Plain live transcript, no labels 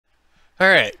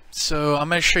Alright, so I'm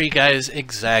going to show you guys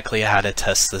exactly how to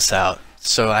test this out.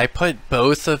 So I put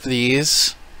both of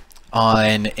these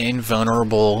on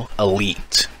Invulnerable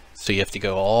Elite. So you have to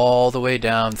go all the way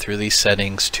down through these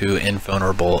settings to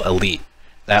Invulnerable Elite.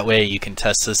 That way you can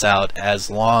test this out as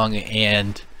long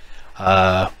as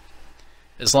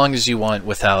you want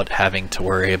without having to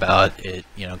worry about it,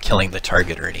 killing the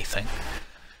target or anything.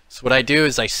 So what I do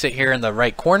is I sit here in the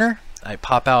right corner. I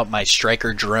pop out my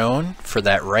striker drone for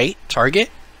that right target.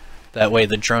 That way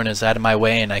the drone is out of my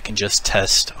way and I can just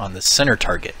test on the center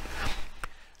target.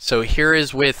 So here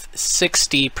is with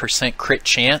 60% crit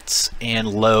chance and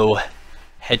low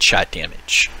headshot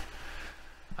damage.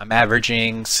 I'm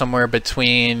averaging somewhere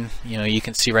between, you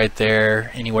can see right there,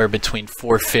 anywhere between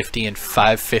 450 and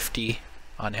 550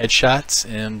 on headshots,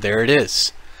 and there it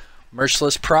is.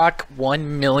 Merciless proc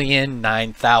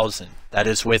 1,009,000. That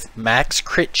is with max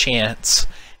crit chance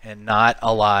and not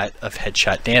a lot of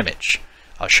headshot damage.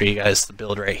 I'll show you guys the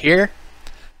build right here.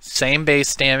 Same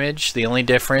base damage, the only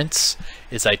difference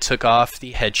is I took off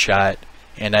the headshot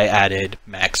and I added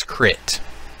max crit.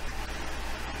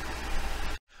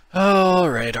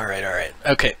 Alright.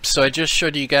 Okay, so I just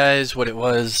showed you guys what it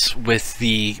was with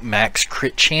the max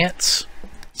crit chance.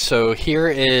 So here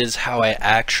is how I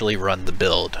actually run the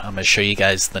build. I'm going to show you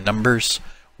guys the numbers.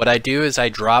 What I do is I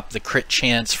drop the crit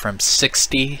chance from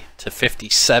 60 to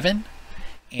 57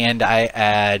 and I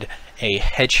add a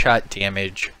headshot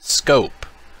damage scope.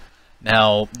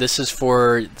 Now this is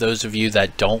for those of you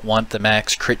that don't want the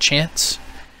max crit chance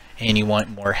and you want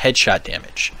more headshot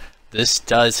damage. This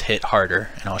does hit harder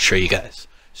and I'll show you guys.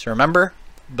 So remember,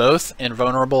 both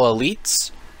Invulnerable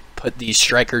Elites, put the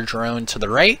striker drone to the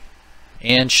right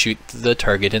and shoot the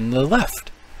target in the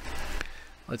left.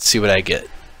 Let's see what I get.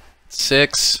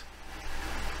 6.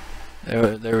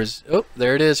 There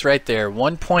it is right there.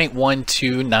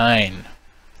 1.129.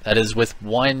 That is with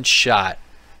one shot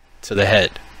to the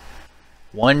head.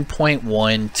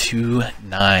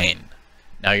 1.129.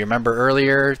 Now you remember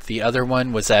earlier the other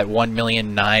one was at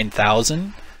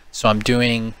 1,009,000. So I'm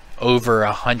doing over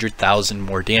 100,000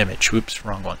 more damage. Whoops,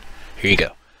 wrong one. Here you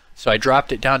go. So I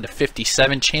dropped it down to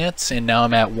 57 chance and now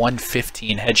I'm at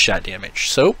 115 headshot damage.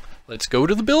 So let's go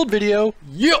to the build video.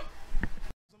 Yep.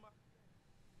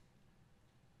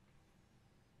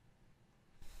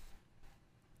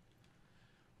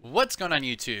 What's going on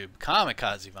YouTube?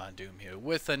 Kamikazevondoom here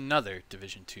with another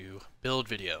Division 2 build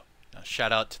video. Now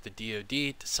shout out to the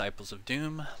DoD, Disciples of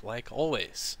Doom, like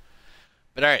always.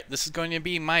 But alright, this is going to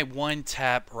be my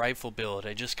one-tap rifle build.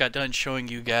 I just got done showing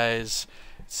you guys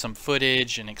some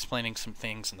footage and explaining some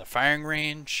things in the firing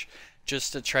range,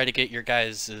 just to try to get your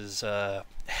guys'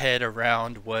 head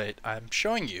around what I'm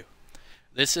showing you.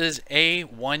 This is a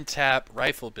one-tap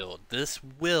rifle build. This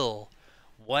will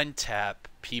one-tap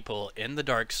people in the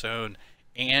Dark Zone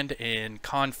and in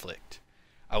Conflict.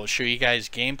 I will show you guys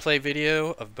gameplay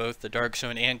video of both the Dark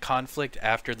Zone and Conflict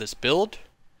after this build.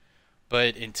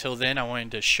 But until then, I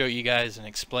wanted to show you guys and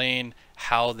explain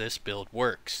how this build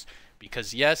works.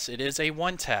 Because yes, it is a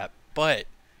one-tap, but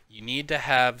you need to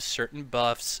have certain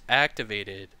buffs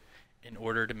activated in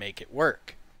order to make it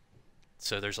work.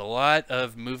 So there's a lot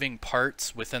of moving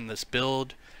parts within this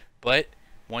build, but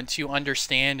once you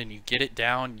understand and you get it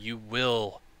down, you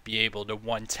will be able to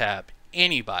one-tap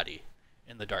anybody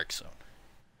in the Dark Zone.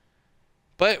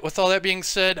 But with all that being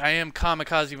said, I am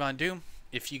Kamikazevondoom.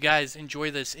 If you guys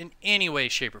enjoy this in any way,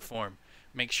 shape, or form,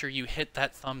 make sure you hit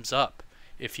that thumbs up.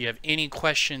 If you have any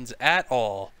questions at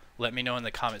all, let me know in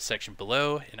the comment section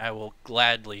below and I will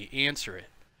gladly answer it.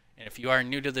 And if you are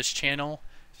new to this channel,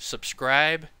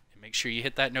 subscribe and make sure you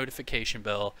hit that notification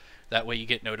bell. That way you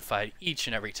get notified each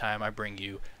and every time I bring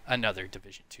you another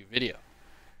Division 2 video.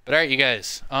 But alright you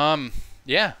guys,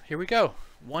 yeah, here we go.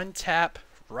 One tap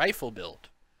rifle build.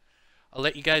 I'll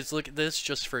let you guys look at this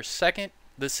just for a second.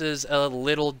 This is a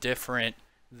little different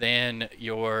than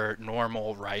your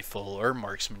normal rifle or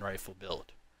marksman rifle build.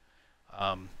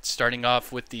 Starting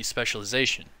off with the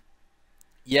specialization.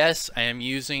 Yes, I am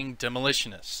using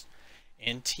Demolitionist.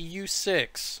 In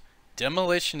TU6,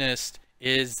 Demolitionist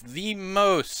is the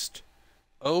most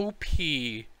OP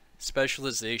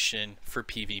specialization for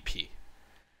PvP.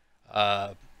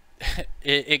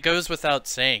 It goes without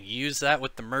saying. You use that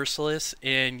with the Merciless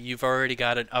and you've already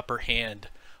got an upper hand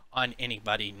on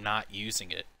anybody not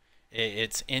using it.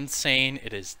 It's insane,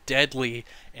 it is deadly,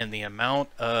 and the amount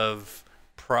of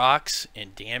procs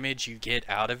and damage you get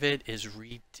out of it is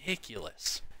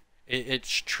ridiculous. It's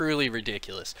truly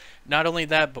ridiculous. Not only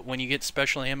that, but when you get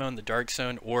special ammo in the Dark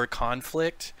Zone or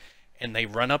Conflict and they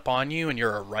run up on you and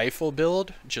you're a rifle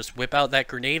build, just whip out that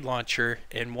grenade launcher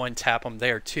and one tap them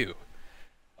there too.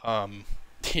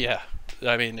 Yeah,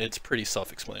 I mean, it's pretty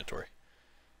self-explanatory.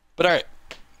 But alright,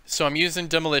 so I'm using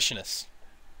Demolitionist.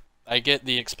 I get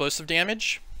the explosive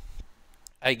damage.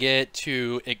 I get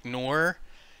to ignore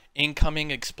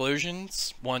incoming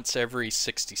explosions once every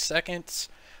 60 seconds.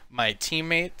 My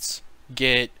teammates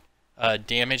get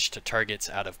damage to targets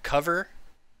out of cover.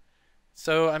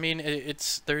 So, I mean,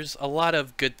 there's a lot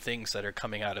of good things that are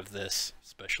coming out of this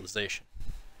specialization.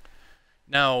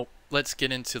 Now, let's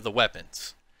get into the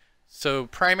weapons. So,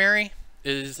 primary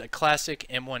is a classic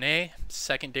M1A,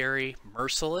 secondary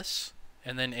Merciless,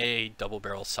 and then a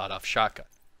double-barrel sawed-off shotgun.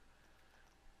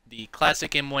 The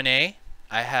classic M1A,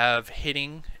 I have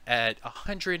hitting at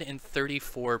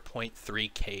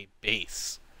 134.3k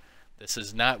base. This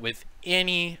is not with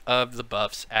any of the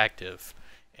buffs active.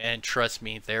 And trust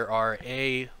me, there are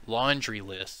a laundry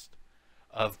list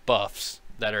of buffs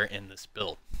that are in this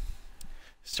build.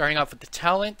 Starting off with the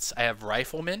talents, I have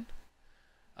Rifleman.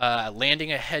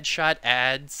 Landing a headshot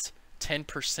adds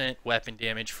 10% weapon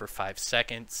damage for 5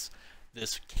 seconds.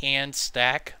 This can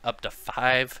stack up to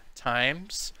 5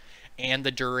 times, and the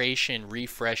duration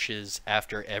refreshes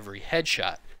after every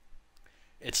headshot.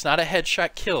 It's not a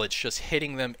headshot kill, it's just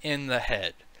hitting them in the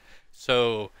head.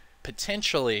 So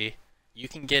potentially you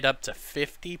can get up to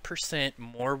 50%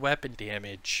 more weapon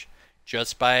damage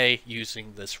just by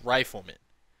using this Rifleman.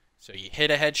 So you hit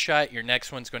a headshot, your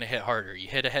next one's going to hit harder. You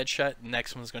hit a headshot, the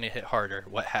next one's going to hit harder,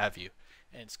 what have you.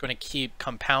 And it's going to keep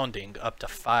compounding up to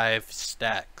 5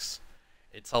 stacks.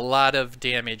 It's a lot of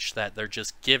damage that they're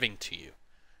just giving to you.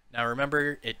 Now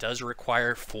remember, it does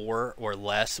require 4 or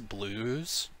less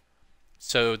blues.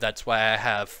 So that's why I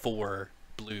have 4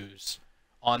 blues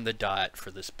on the dot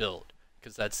for this build,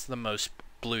 because that's the most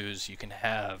blues you can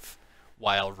have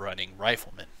while running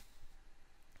Rifleman.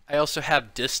 I also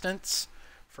have Distance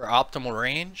for optimal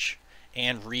range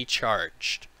and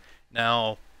Recharged.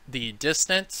 Now the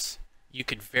Distance, you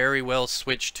could very well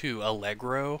switch to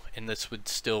Allegro and this would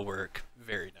still work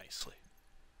very nicely.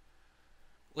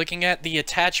 Looking at the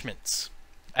attachments,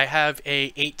 I have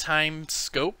a 8x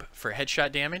scope for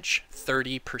headshot damage,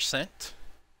 30%.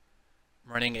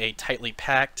 I'm running a tightly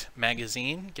packed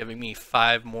magazine, giving me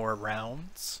 5 more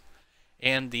rounds.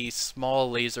 And the small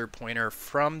laser pointer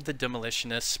from the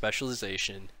Demolitionist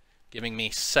specialization, giving me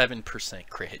 7%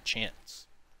 crit hit chance.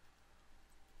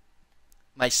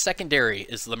 My secondary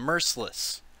is the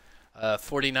Merciless,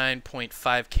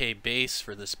 49.5k base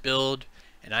for this build,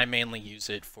 and I mainly use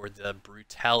it for the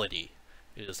brutality.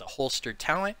 It is a holstered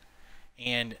talent,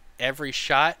 and every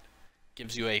shot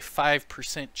gives you a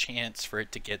 5% chance for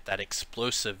it to get that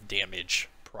explosive damage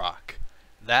proc.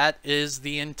 That is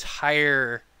the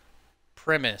entire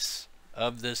premise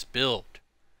of this build.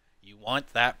 You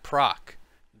want that proc.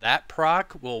 That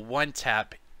proc will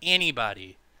one-tap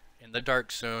anybody in the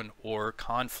Dark Zone or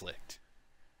Conflict.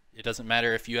 It doesn't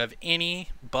matter if you have any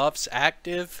buffs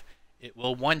active, it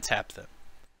will one-tap them.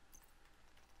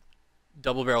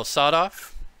 Double barrel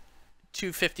sawed-off,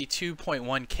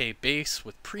 252.1k base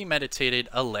with premeditated,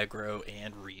 Allegro,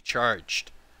 and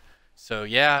Recharged. So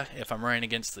yeah, if I'm running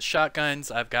against the shotguns,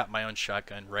 I've got my own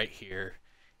shotgun right here.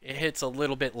 It hits a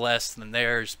little bit less than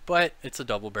theirs, but it's a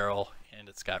double barrel and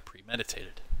it's got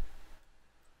premeditated.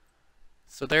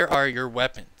 So there are your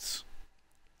weapons.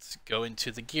 Let's go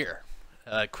into the gear.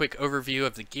 Quick overview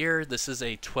of the gear. This is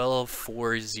a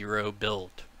 12-4-0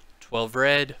 build. 12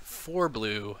 red, 4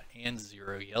 blue, and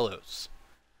 0 yellows.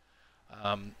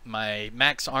 My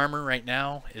max armor right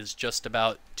now is just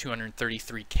about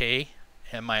 233k,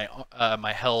 and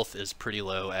my health is pretty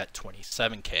low at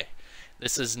 27k.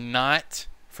 This is not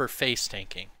for face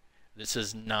tanking. This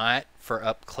is not for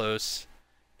up close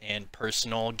and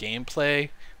personal gameplay.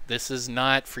 This is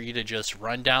not for you to just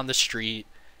run down the street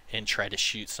and try to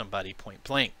shoot somebody point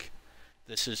blank.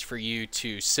 This is for you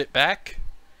to sit back,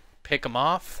 pick them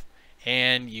off,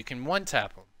 and you can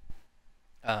one-tap them.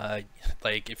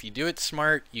 Like if you do it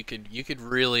smart, you could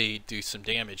really do some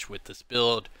damage with this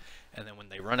build, and then when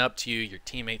they run up to you, your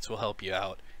teammates will help you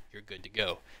out. You're good to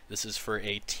go. This is for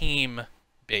a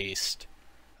team-based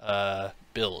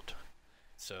build.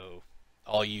 So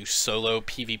all you solo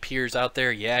PvPers out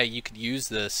there, yeah, you could use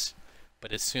this,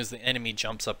 but as soon as the enemy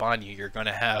jumps up on you, you're going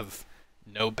to have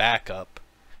no backup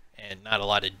and not a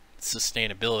lot of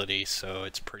sustainability, so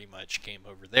it's pretty much game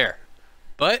over there.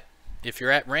 But if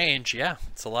you're at range, yeah,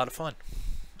 it's a lot of fun.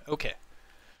 Okay,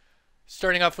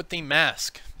 starting off with the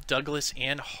mask, Douglas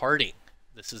and Harding.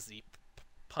 This is the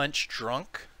Punch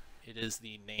Drunk. It is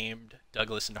the named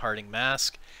Douglas and Harding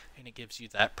mask, and it gives you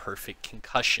that perfect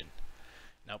concussion.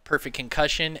 Now, perfect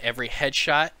concussion, every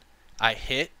headshot I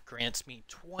hit grants me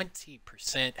 20%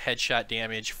 headshot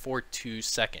damage for 2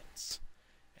 seconds.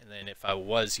 And then if I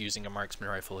was using a marksman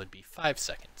rifle, it'd be 5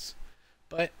 seconds.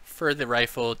 But for the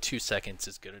rifle, 2 seconds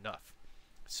is good enough.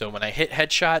 So when I hit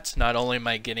headshots, not only am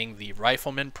I getting the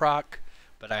rifleman proc,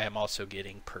 but I am also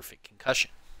getting perfect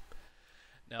concussion.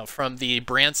 Now from the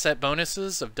brand set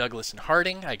bonuses of Douglas and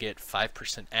Harding, I get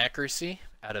 5% accuracy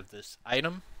out of this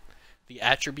item. The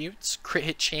attributes, crit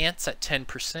hit chance at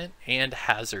 10% and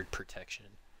hazard protection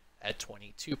at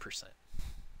 22%.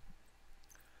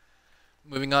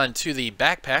 Moving on to the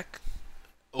backpack,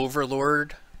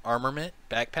 Overlord Armament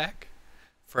Backpack.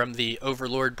 From the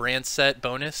Overlord brand set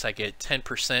bonus, I get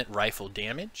 10% rifle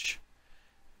damage.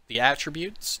 The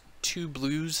attributes, 2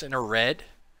 blues and a red.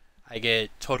 I get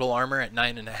total armor at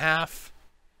 9.5,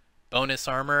 bonus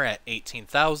armor at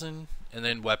 18,000, and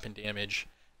then weapon damage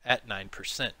at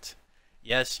 9%.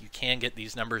 Yes, you can get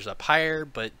these numbers up higher,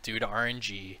 but due to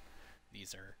RNG,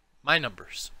 these are my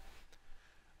numbers.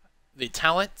 The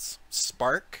talents,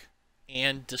 Spark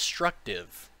and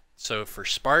Destructive. So for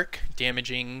Spark,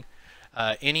 damaging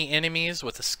any enemies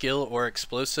with a skill or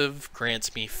explosive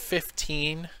grants me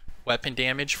 15 weapon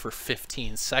damage for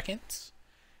 15 seconds.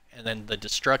 And then the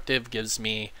Destructive gives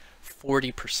me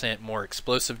 40% more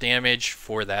explosive damage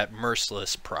for that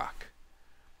Merciless proc.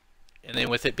 And then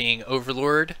with it being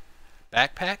Overlord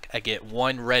Backpack, I get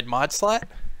 1 red mod slot,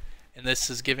 and this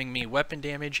is giving me weapon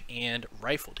damage and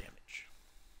rifle damage.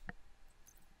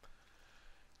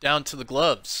 Down to the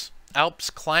gloves. Alps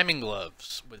Climbing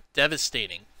Gloves with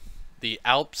Devastating. The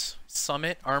Alps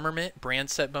Summit Armament brand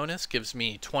set bonus gives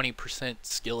me 20%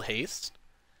 skill haste.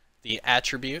 The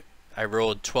attribute, I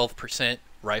rolled 12%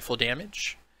 rifle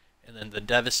damage, and then the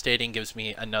Devastating gives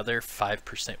me another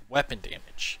 5% weapon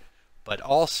damage. But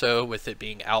also, with it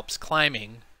being Alps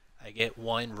Climbing, I get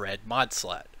 1 red mod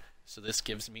slot. So this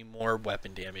gives me more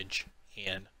weapon damage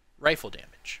and rifle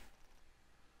damage.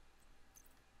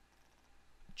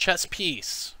 Chess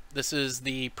piece. This is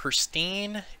the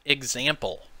Pristine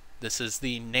Example. This is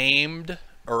the named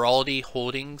Araldi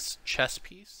Holdings chess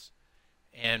piece.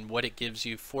 And what it gives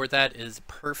you for that is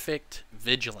Perfect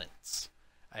Vigilance.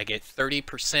 I get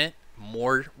 30%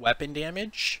 more weapon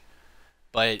damage,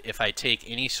 but if I take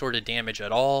any sort of damage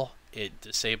at all, it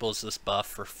disables this buff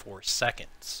for 4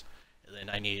 seconds. And then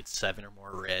I need 7 or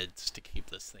more reds to keep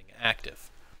this thing active.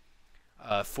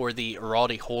 For the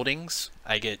Araldi Holdings,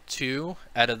 I get 2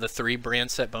 out of the 3 brand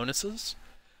set bonuses.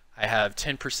 I have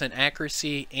 10%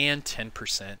 accuracy and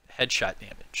 10% headshot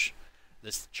damage.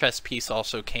 This chess piece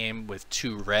also came with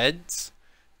 2 reds,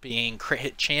 being crit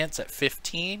hit chance at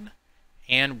 15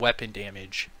 and weapon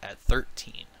damage at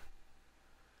 13.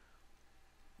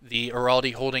 The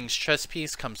Araldi Holdings chess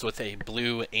piece comes with a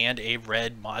blue and a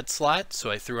red mod slot,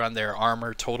 so I threw on their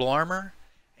armor, total armor,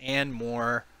 and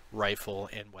more rifle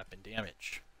and weapon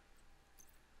damage.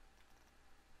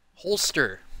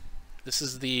 Holster. This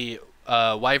is the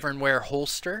Wyvernware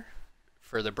holster.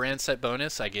 For the brand set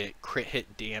bonus, I get crit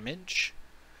hit damage.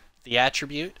 The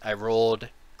attribute, I rolled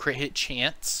crit hit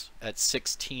chance at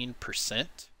 16%.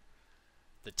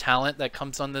 The talent that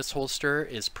comes on this holster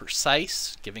is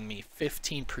Precise, giving me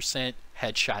 15%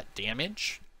 headshot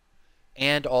damage.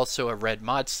 And also a red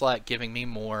mod slot, giving me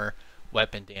more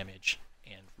weapon damage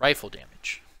and rifle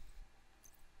damage.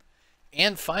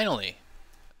 And finally,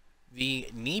 the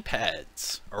knee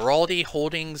pads. Araldi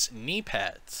Holdings knee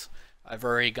pads. I've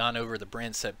already gone over the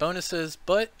brand set bonuses,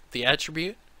 but the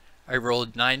attribute, I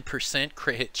rolled 9%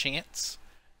 crit hit chance,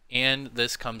 and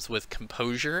this comes with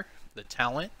Composure, the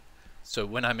talent. So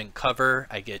when I'm in cover,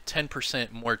 I get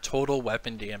 10% more total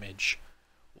weapon damage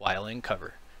while in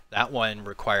cover. That one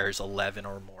requires 11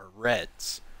 or more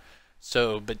reds.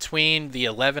 So between the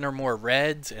 11 or more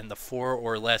reds and the 4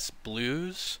 or less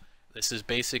blues, this is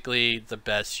basically the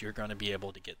best you're going to be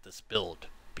able to get this build,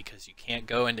 because you can't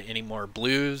go into any more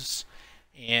blues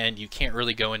and you can't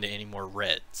really go into any more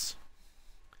reds.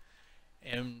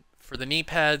 And for the knee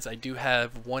pads, I do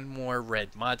have 1 more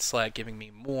red mod slot, giving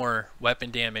me more weapon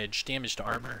damage, damage to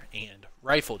armor, and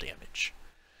rifle damage.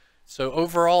 So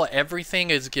overall, everything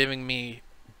is giving me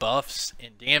buffs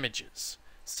and damages.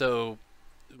 So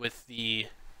with the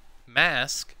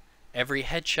mask, every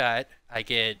headshot, I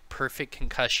get perfect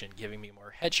concussion, giving me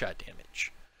more headshot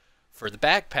damage. For the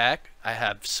backpack, I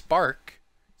have Spark,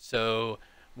 so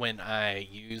when I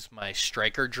use my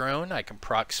Striker drone, I can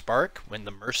proc Spark. When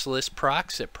the Merciless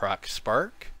procs, it procs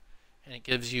Spark, and it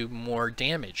gives you more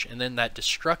damage. And then that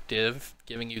Destructive,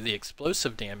 giving you the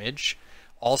explosive damage,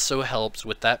 also helps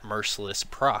with that Merciless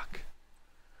proc.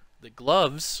 The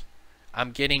gloves,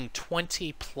 I'm getting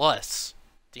 20 plus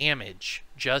damage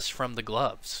just from the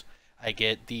gloves. I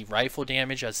get the rifle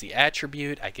damage as the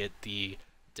attribute, I get the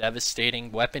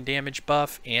devastating weapon damage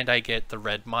buff, and I get the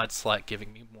red mod slot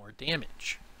giving me more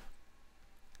damage.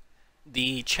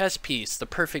 The chest piece, the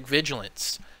perfect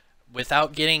vigilance,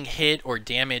 without getting hit or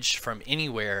damaged from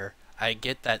anywhere, I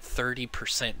get that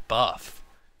 30% buff.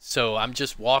 So I'm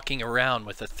just walking around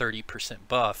with a 30%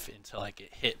 buff until I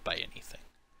get hit by anything.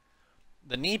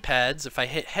 The knee pads, if I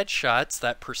hit headshots,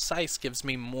 that precise gives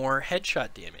me more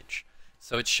headshot damage.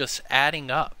 So it's just adding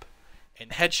up.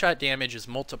 And headshot damage is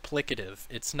multiplicative.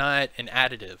 It's not an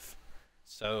additive.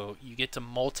 So you get to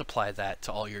multiply that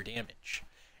to all your damage.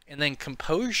 And then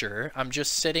composure, I'm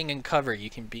just sitting in cover. You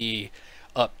can be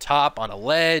up top on a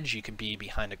ledge, you can be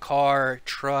behind a car,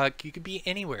 truck, you could be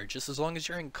anywhere. Just as long as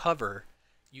you're in cover,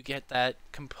 you get that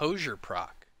composure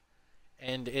proc.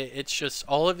 And it's just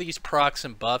all of these procs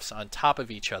and buffs on top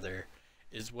of each other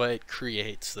is what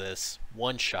creates this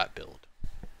one-shot build.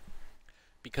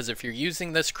 Because if you're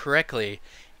using this correctly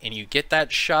and you get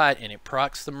that shot and it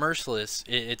procs the Merciless,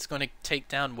 it's going to take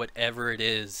down whatever it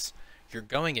is you're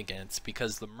going against,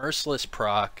 because the Merciless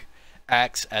proc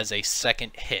acts as a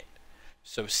second hit.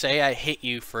 So say I hit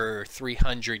you for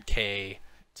 300k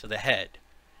to the head.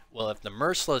 Well, if the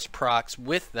Merciless procs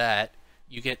with that,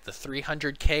 you get the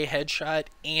 300k headshot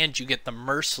and you get the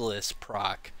Merciless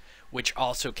proc, which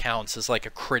also counts as like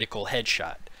a critical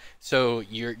headshot. So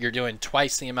you're doing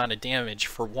twice the amount of damage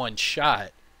for one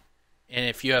shot. And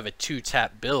if you have a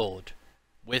 2-tap build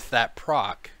with that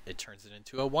proc, it turns it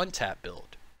into a 1-tap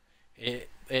build.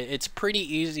 It's pretty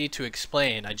easy to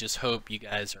explain. I just hope you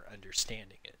guys are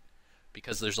understanding it,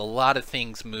 because there's a lot of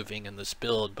things moving in this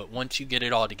build, but once you get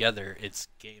it all together, it's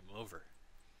game over.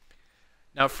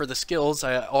 Now for the skills,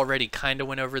 I already kind of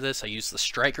went over this. I use the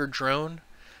striker drone.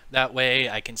 That way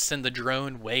I can send the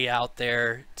drone way out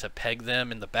there to peg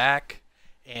them in the back,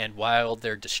 and while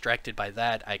they're distracted by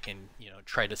that, I can,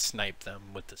 try to snipe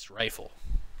them with this rifle.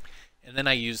 And then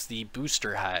I use the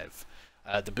booster hive.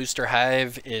 The booster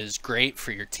hive is great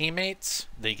for your teammates.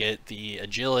 They get the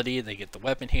agility, they get the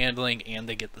weapon handling, and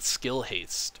they get the skill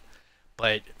haste.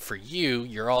 But for you,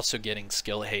 you're also getting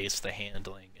skill haste, the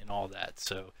handling, and all that.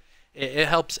 So it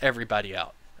helps everybody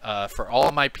out. For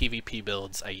all my PvP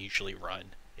builds, I usually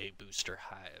run a booster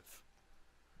hive.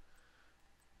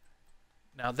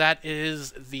 Now that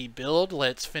is the build.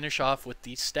 Let's finish off with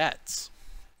the stats.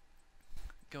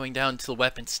 Going down to the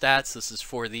weapon stats, this is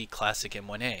for the classic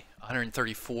M1A,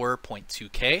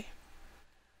 134.2k.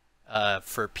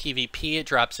 For PvP, it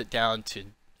drops it down to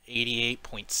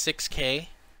 88.6k.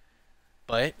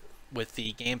 But with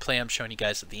the gameplay I'm showing you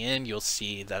guys at the end, you'll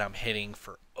see that I'm hitting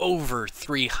for over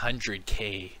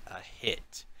 300k a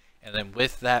hit. And then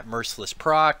with that Merciless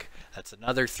proc, that's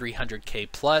another 300k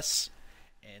plus.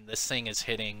 And this thing is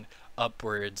hitting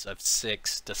upwards of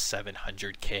 600 to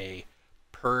 700k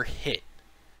per hit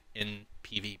in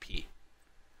PvP.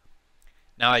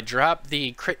 Now I dropped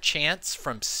the crit chance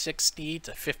from 60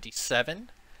 to 57.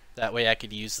 That way I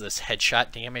could use this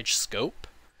headshot damage scope.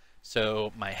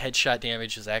 So my headshot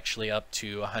damage is actually up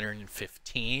to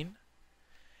 115.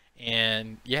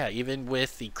 And yeah, even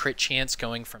with the crit chance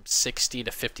going from 60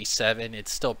 to 57, it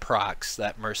still procs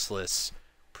that Merciless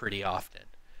pretty often.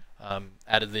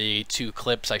 Out of the 2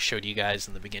 clips I showed you guys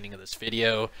in the beginning of this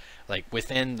video, like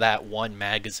within that one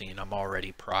magazine, I'm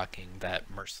already proccing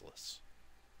that Merciless.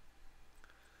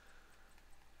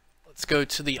 Let's go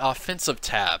to the offensive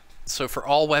tab. So for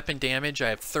all weapon damage, I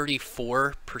have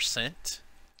 34%,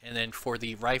 and then for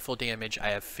the rifle damage, I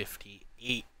have 58%.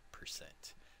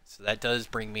 So that does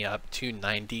bring me up to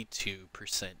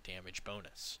 92% damage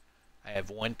bonus. I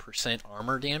have 1%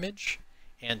 armor damage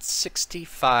and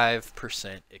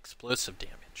 65% explosive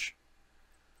damage.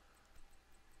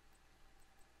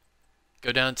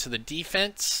 Go down to the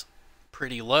defense,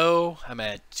 pretty low. I'm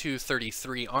at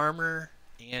 233 armor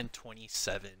and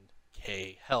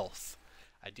 27k health.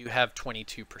 I do have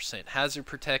 22% hazard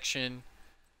protection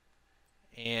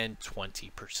and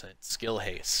 20% skill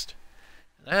haste.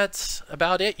 That's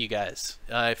about it, you guys.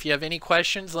 If you have any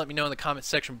questions, let me know in the comment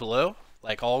section below.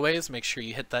 Like always, make sure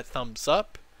you hit that thumbs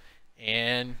up.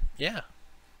 And yeah,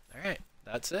 alright,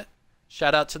 that's it.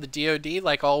 Shout out to the DoD,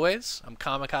 like always. I'm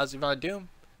Kamikazevondoom.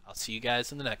 I'll see you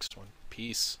guys in the next one.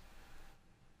 Peace.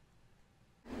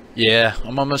 Yeah,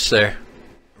 I'm almost there.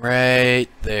 Right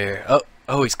there.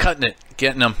 Oh, he's cutting it.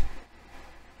 Getting him.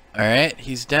 Alright,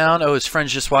 he's down. Oh, his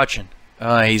friend's just watching.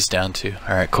 Oh, he's down too.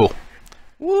 Alright, cool.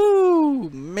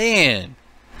 Woo, man.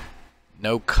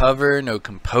 No cover, no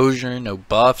composure, no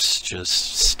buffs,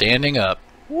 just standing up.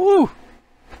 Woo.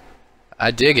 I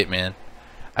dig it, man.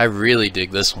 I really dig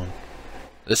this one.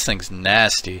 This thing's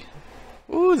nasty.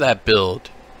 Ooh, that build.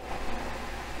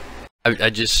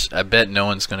 I bet no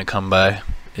one's gonna come by.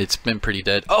 It's been pretty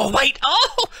dead. Oh, wait!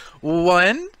 Oh! 1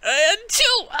 and 2!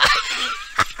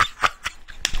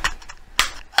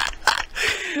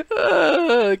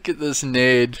 Look at this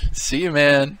nade. See you,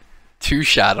 man. 2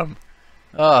 shot him.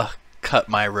 Oh, cut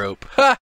my rope. Ha!